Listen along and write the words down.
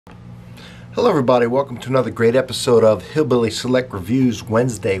Hello everybody, welcome to another great episode of Hillbilly Select Reviews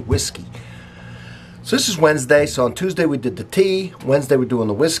Wednesday Whiskey. So this is Wednesday, so on Tuesday we did the tea, Wednesday we're doing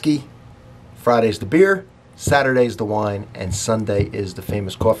the whiskey, Friday's the beer, Saturday's the wine, and Sunday is the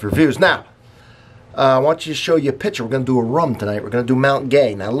famous coffee reviews. Now, I want you to show you a picture. We're going to do a rum tonight. We're going to do Mount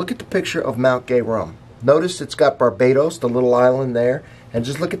Gay. Now look at the picture of Mount Gay rum. Notice it's got Barbados, the little island there, and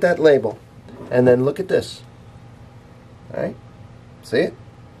just look at that label. And then look at this. All right, see it?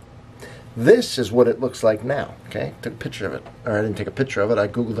 This is what it looks like now, okay? Took a picture of it. Or I didn't take a picture of it, I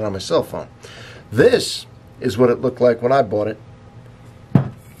Googled it on my cell phone. This is what it looked like when I bought it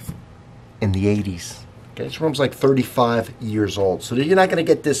in the 80s. Okay, this rum's like 35 years old. So you're not going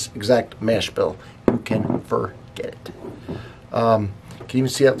to get this exact mash bill. You can forget it. Can you even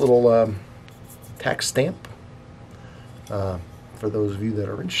see that little tax stamp? For those of you that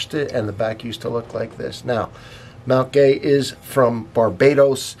are interested, and the back used to look like this. Now, Mount Gay is from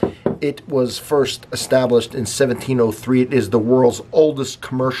Barbados. It was first established in 1703. It is the world's oldest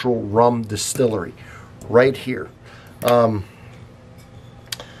commercial rum distillery, right here.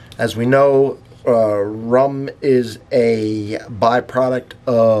 As we know, rum is a byproduct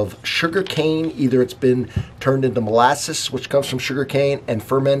of sugar cane. Either it's been turned into molasses, which comes from sugar cane, and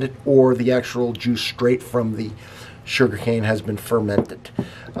fermented, or the actual juice straight from the sugar cane has been fermented.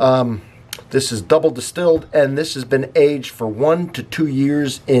 This is double distilled, and this has been aged for 1 to 2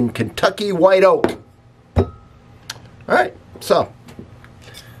 years in Kentucky white oak. All right, so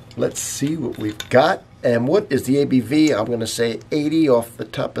let's see what we've got. And what is the ABV? I'm going to say 80 off the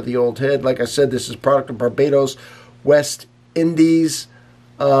top of the old head. Like I said, this is product of Barbados West Indies.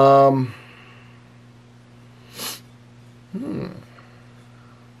 Don't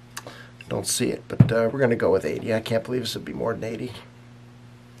see it, but we're going to go with 80. I can't believe this would be more than 80.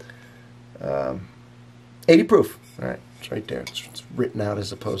 80 proof. All right, it's right there. It's written out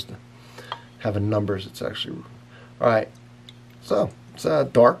as opposed to having numbers. It's actually all right. So it's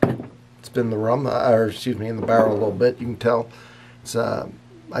dark. It's been the rum, or excuse me, in the barrel a little bit. You can tell. It's I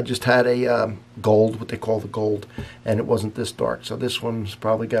just had a gold, what they call the gold, and it wasn't this dark. So this one's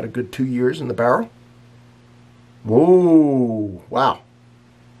probably got a good 2 years in the barrel. Whoa! Wow!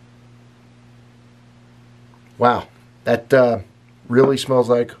 Wow! That really smells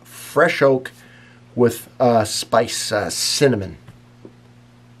like fresh oak with spice, cinnamon.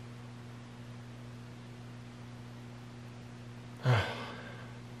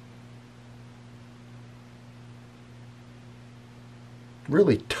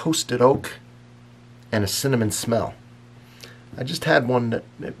 Really toasted oak and a cinnamon smell. I just had one that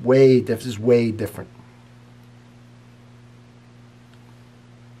this is way different.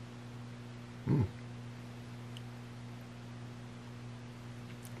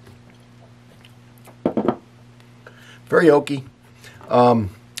 Very oaky. A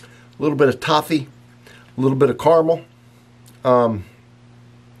little bit of toffee, a little bit of caramel. And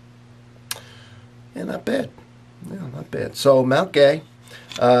not bad. Yeah, not bad. So Mount Gay,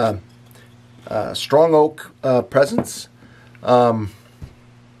 strong oak presence. With,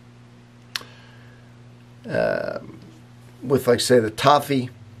 like I say, the toffee,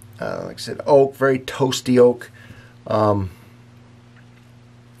 like I said, oak, very toasty oak.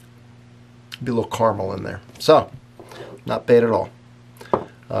 Be a little caramel in there. So, not bad at all.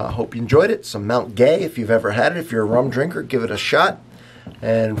 Hope you enjoyed it. Some Mount Gay, if you've ever had it. If you're a rum drinker, give it a shot.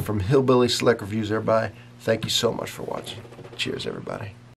 And from Hillbilly Select Reviews, everybody, thank you so much for watching. Cheers, everybody.